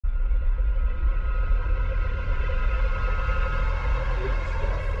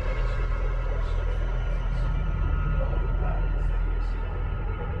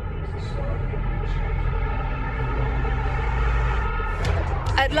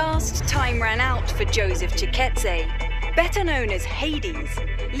At last, time ran out for Joseph Chiketze, better known as Hades,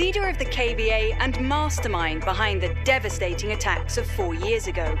 leader of the KVA and mastermind behind the devastating attacks of 4 years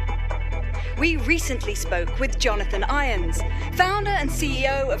ago. We recently spoke with Jonathan Irons, founder and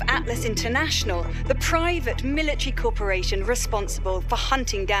CEO of Atlas International, the private military corporation responsible for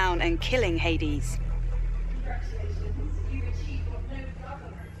hunting down and killing Hades.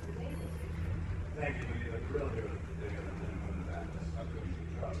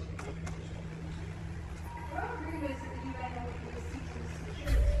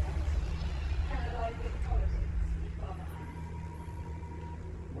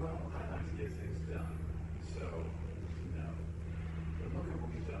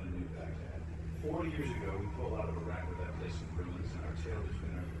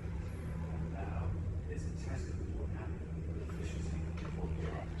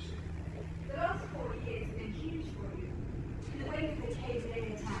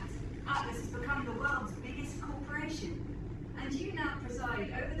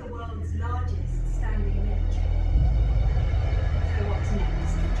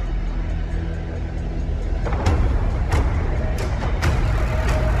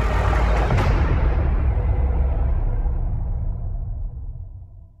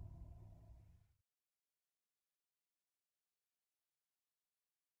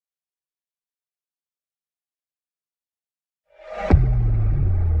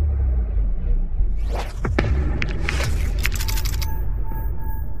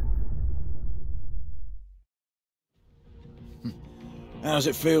 How's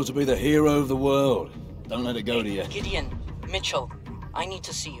it feel to be the hero of the world? Don't let it go to you. Gideon, Mitchell, I need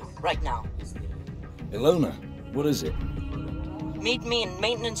to see you, right now. Ilona, what is it? Meet me in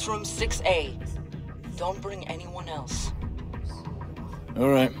maintenance room 6A. Don't bring anyone else.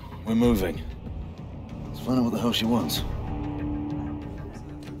 Alright, we're moving. Let's find out what the hell she wants.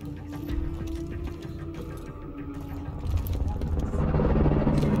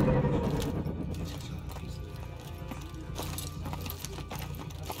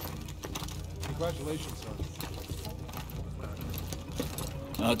 Congratulations, sir.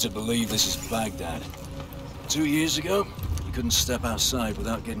 Hard to believe this is Baghdad. 2 years ago, you couldn't step outside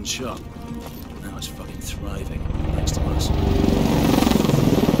without getting shot. Now it's fucking thriving, thanks to us.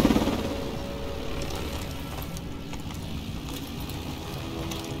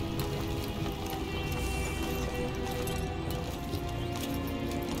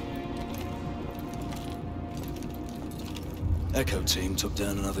 Echo team took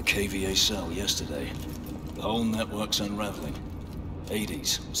down another KVA cell yesterday. The whole network's unraveling.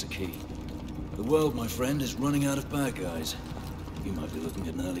 Hades was the key. The world, my friend, is running out of bad guys. You might be looking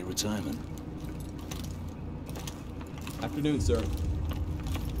at an early retirement. Afternoon, sir.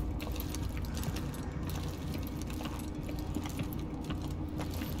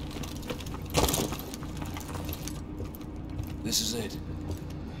 This is it.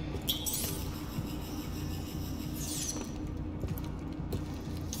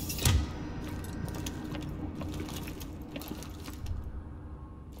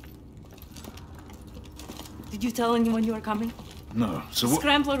 Did you tell anyone you were coming? No, so The what?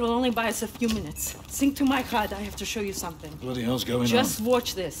 Scrambler will only buy us a few minutes. Sync to my COD, I have to show you something. Bloody hell's going on? Just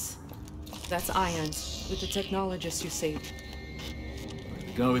watch this. That's Irons, with the technologist you saved.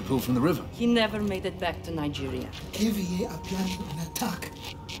 The guy we pulled from the river. He never made it back to Nigeria. KVA are planning an attack.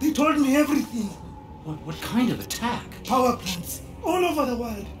 They told me everything. What kind of attack? Power plants all over the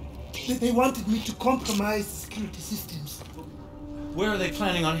world. They wanted me to compromise security systems. Where are they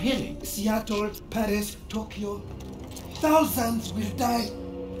planning on hitting? Seattle, Paris, Tokyo. Thousands will die.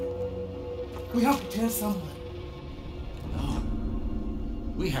 We have to tell someone. No.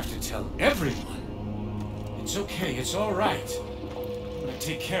 We have to tell everyone. It's okay, it's all right. I'm gonna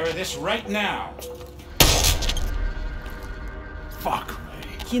take care of this right now. Fuck me.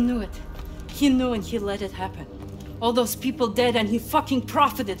 He knew it. He knew and he let it happen. All those people dead and he fucking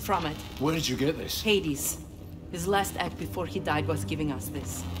profited from it. Where did you get this? Hades. His last act before he died was giving us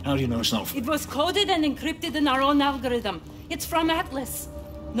this. How do you know it's not? It was coded and encrypted in our own algorithm. It's from Atlas.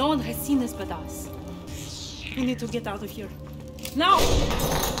 No one has seen this but us. We need to get out of here. Now!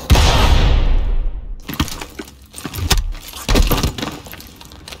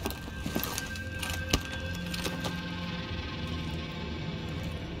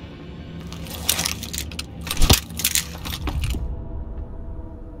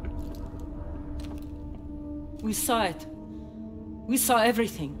 We saw it. We saw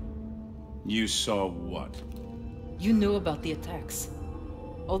everything. You saw what? You knew about the attacks.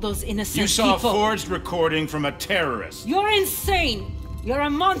 All those innocent people. You saw a forged recording from a terrorist. You're insane! You're a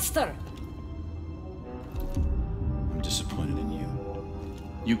monster! I'm disappointed in you.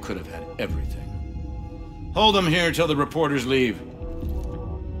 You could have had everything. Hold them here till the reporters leave.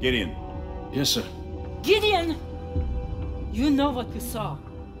 Gideon. Yes, sir. Gideon! You know what you saw.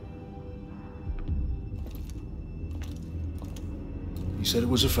 He said it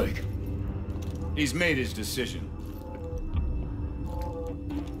was a fake. He's made his decision.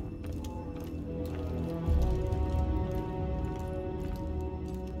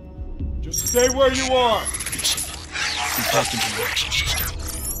 Just stay where you are! Listen, we've hacked into your access system.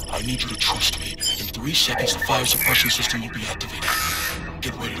 I need you to trust me. In 3 seconds, the fire suppression system will be activated.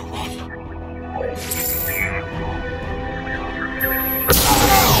 Get ready to run. Go!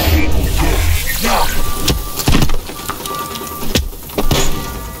 Now!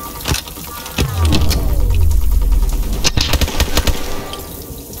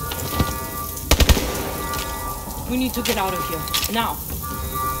 We need to get out of here, now.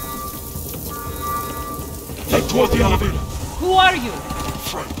 Head toward the elevator. Who are you?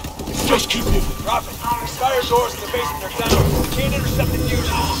 Friend, just keep moving. Prophet, these fire doors in the basement are down. We can't intercept the fusion.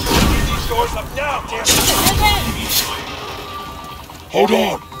 We need these doors up now, damn it. Hold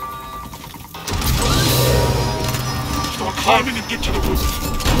on. Start climbing and get to the roof.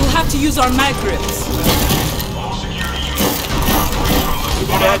 We'll have to use our mag grips. We're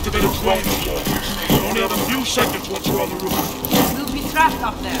gonna activate a drone wall. We only have a few seconds once we're on the roof. We'll be trapped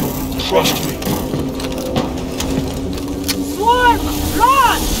up there. Trust me. Swarm!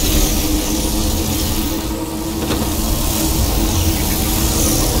 Run!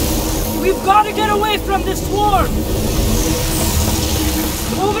 We've got to get away from this swarm!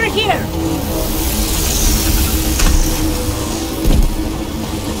 Over here!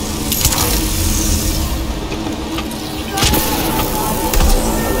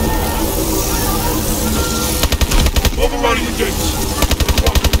 Overriding the gates.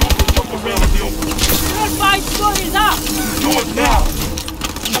 Jump around in the open. We're 5 stories up! Do it now!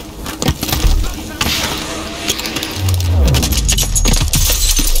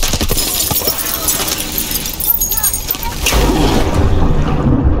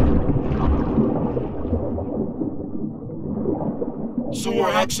 Sewer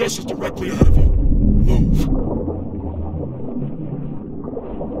access is directly ahead of you. Move.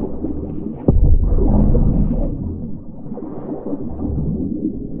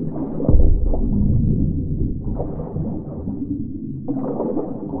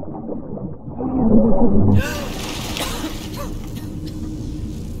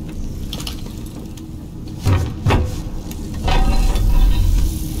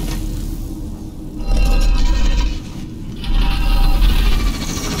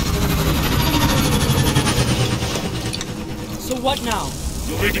 What now?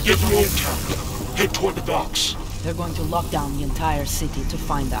 You'll need to get through Old Town. Head toward the docks. They're going to lock down the entire city to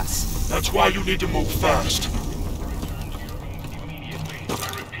find us. That's why you need to move fast.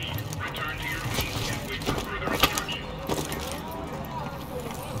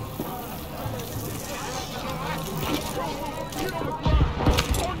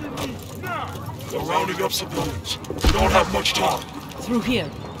 They're rounding up civilians. We don't have much time. Through here.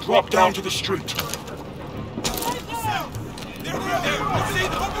 Drop down to the street.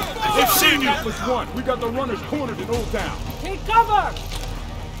 They've seen you! Atlas 1, we got the runners cornered in Old Town. Take cover!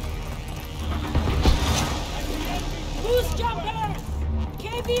 Loose jumpers!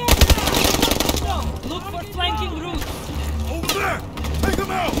 KVA! No, look for flanking routes. Over there! Take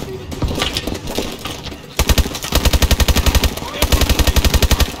them out!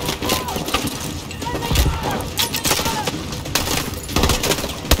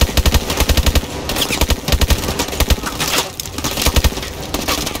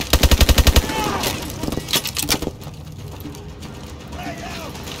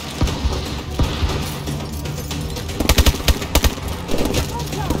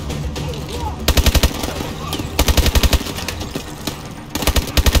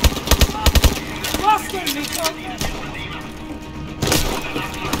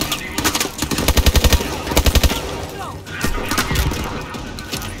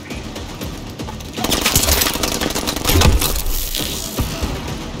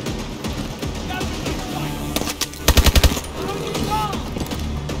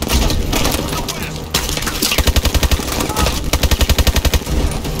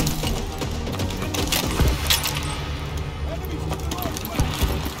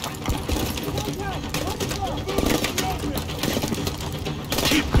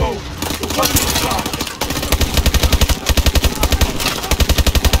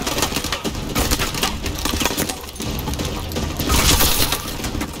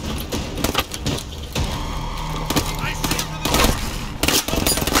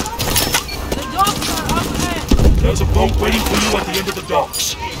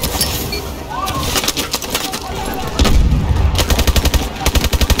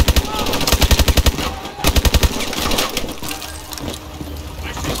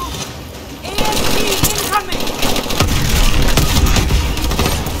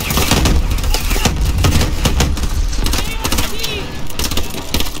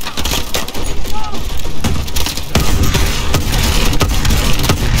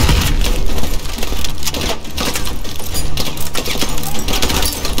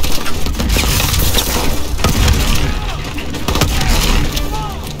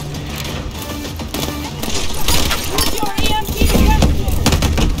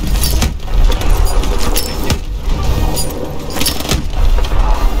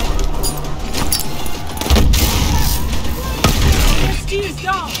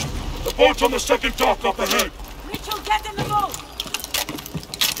 Boat's on the second dock up ahead. Mitchell, get in the boat!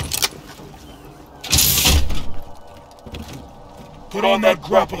 Put on that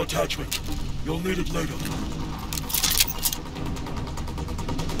grapple attachment. You'll need it later.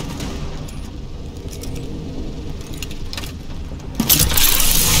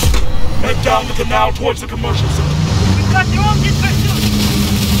 Head down the canal towards the commercial center. We've got drones in pursuit!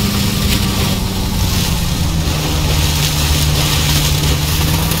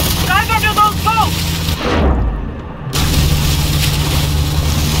 Dive under those boats!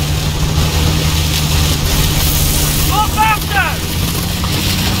 Go faster!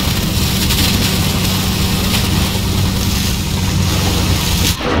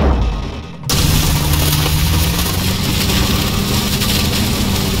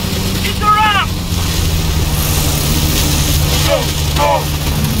 It's around! Go! Go!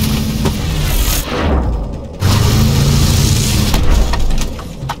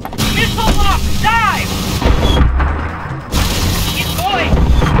 Missile lock! Dive! Keep going!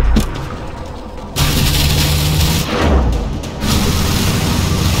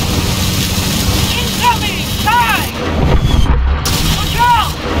 Incoming! Dive! Watch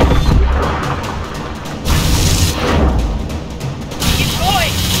out! Keep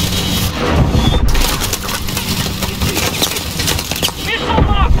going! Missile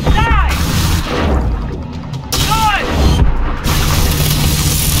lock! Dive! Dive!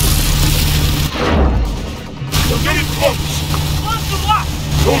 We're getting close. Close to what?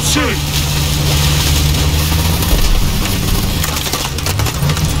 Don't see.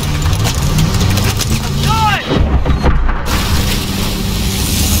 Good!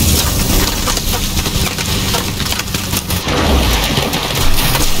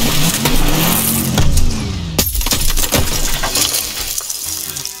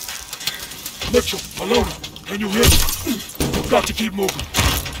 Mitchell, Alona, can you hear me? We've got to keep moving.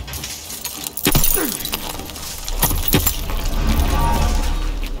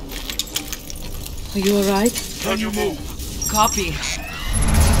 Are you alright? Can you move? Copy.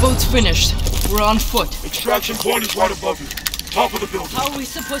 The boat's finished. We're on foot. Extraction point is right above you. Top of the building. How are we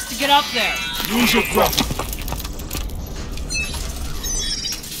supposed to get up there? Use your grapple.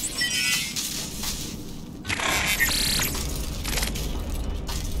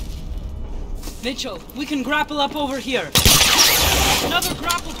 Mitchell, we can grapple up over here. Another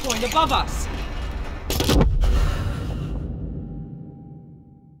grapple point above us.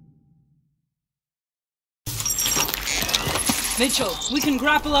 Mitchell, we can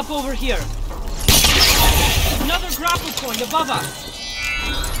grapple up over here. Another grapple point above us.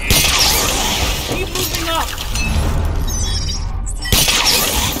 Keep moving up.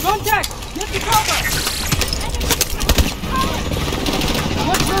 Contact! Get the cover!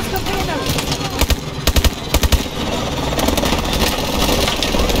 Watch those containers!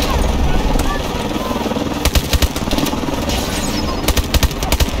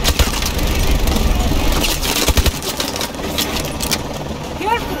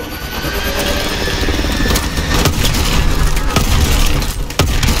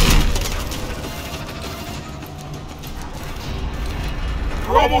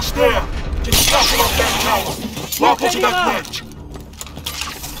 We're almost there. Just grapple off that tower. Grapple to that ledge.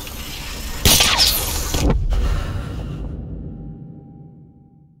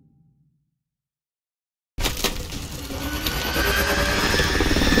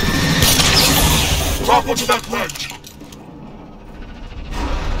 Grapple to that ledge.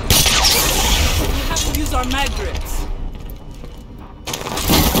 We have to use our mag grips.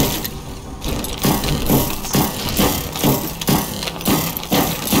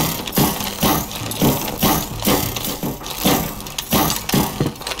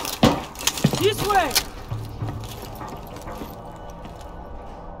 This way!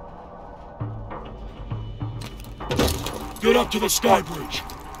 Get up to the sky bridge.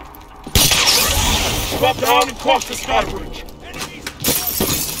 Drop down and cross the sky bridge.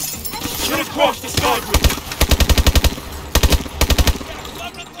 Get across the sky bridge.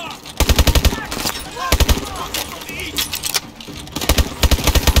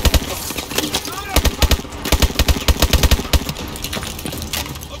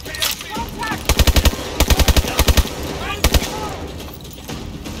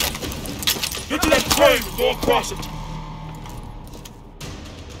 Get to that crane and go across it.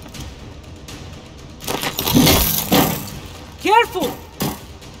 Careful!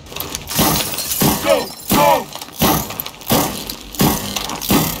 Go! Go!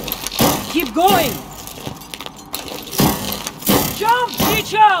 Keep going! Jump,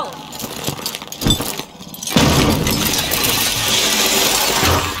 Mitchell!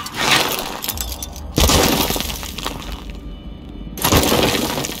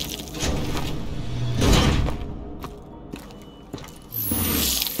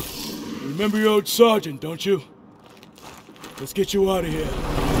 Remember your old sergeant, don't you? Let's get you out of here.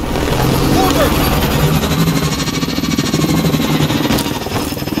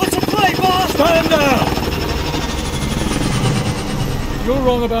 What's the play, boss? Stand down! You're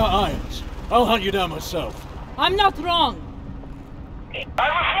wrong about irons. I'll hunt you down myself. I'm not wrong. Ivan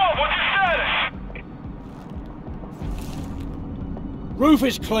 12, what's your status? Roof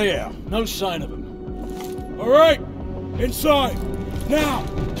is clear. No sign of them. All right. Inside. Now.